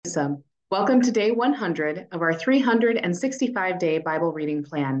Lisa. Welcome to day 100 of our 365-day Bible reading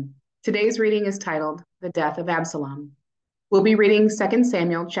plan. Today's reading is titled, The Death of Absalom. We'll be reading 2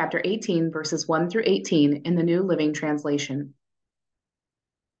 Samuel chapter 18, verses 1 through 18 in the New Living Translation.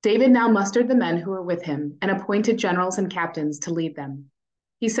 David now mustered the men who were with him and appointed generals and captains to lead them.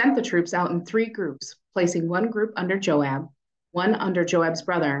 He sent the troops out in 3 groups, placing one group under Joab, one under Joab's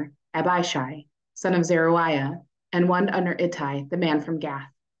brother, Abishai, son of Zeruiah, and one under Ittai, the man from Gath.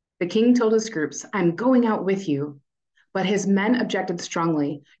 The king told his groups, "I'm going out with you." But his men objected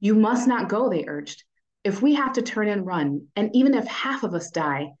strongly. "You must not go," they urged. "If we have to turn and run, and even if half of us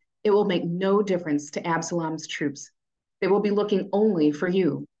die, it will make no difference to Absalom's troops. They will be looking only for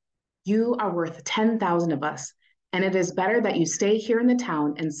you. You are worth 10,000 of us, and it is better that you stay here in the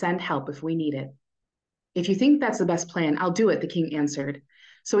town and send help if we need it." "If you think that's the best plan, I'll do it," the king answered.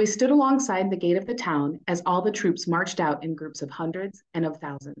 So he stood alongside the gate of the town as all the troops marched out in groups of hundreds and of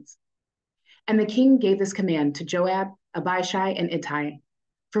thousands. And the king gave this command to Joab, Abishai, and Ittai: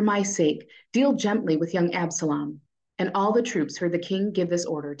 "For my sake, deal gently with young Absalom." And all the troops heard the king give this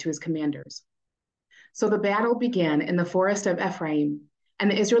order to his commanders. So the battle began in the forest of Ephraim,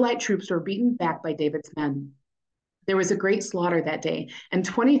 and the Israelite troops were beaten back by David's men. There was a great slaughter that day, and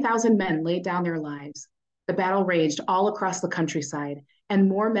 20,000 men laid down their lives. The battle raged all across the countryside, and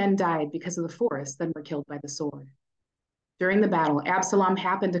more men died because of the forest than were killed by the sword. During the battle, Absalom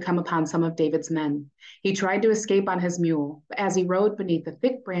happened to come upon some of David's men. He tried to escape on his mule, but as he rode beneath the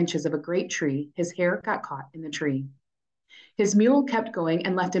thick branches of a great tree, his hair got caught in the tree. His mule kept going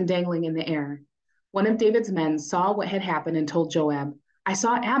and left him dangling in the air. One of David's men saw what had happened and told Joab, "I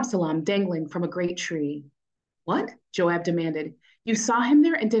saw Absalom dangling from a great tree." "What?" Joab demanded. "You saw him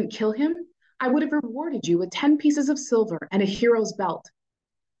there and didn't kill him? I would have rewarded you with 10 pieces of silver and a hero's belt."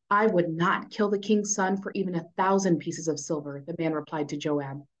 "I would not kill the king's son for even 1,000 pieces of silver," the man replied to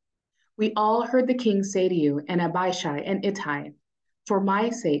Joab. "We all heard the king say to you and Abishai and Ittai, 'For my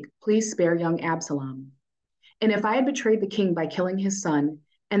sake, please spare young Absalom.' And if I had betrayed the king by killing his son,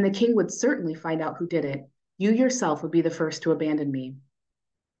 and the king would certainly find out who did it, you yourself would be the first to abandon me."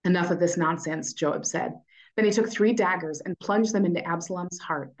 "Enough of this nonsense," Joab said. Then he took 3 daggers and plunged them into Absalom's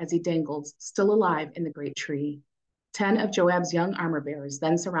heart as he dangled, still alive, in the great tree. 10 of Joab's young armor-bearers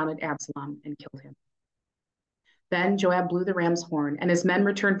then surrounded Absalom and killed him. Then Joab blew the ram's horn, and his men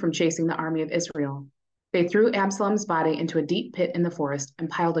returned from chasing the army of Israel. They threw Absalom's body into a deep pit in the forest and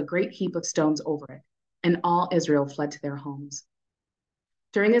piled a great heap of stones over it, and all Israel fled to their homes.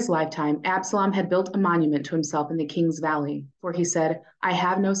 During his lifetime, Absalom had built a monument to himself in the king's valley, for he said, "I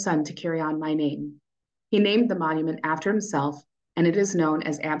have no son to carry on my name." He named the monument after himself, and it is known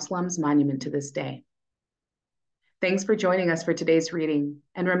as Absalom's monument to this day. Thanks for joining us for today's reading.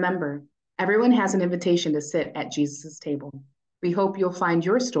 And remember, everyone has an invitation to sit at Jesus' table. We hope you'll find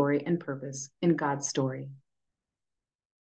your story and purpose in God's story.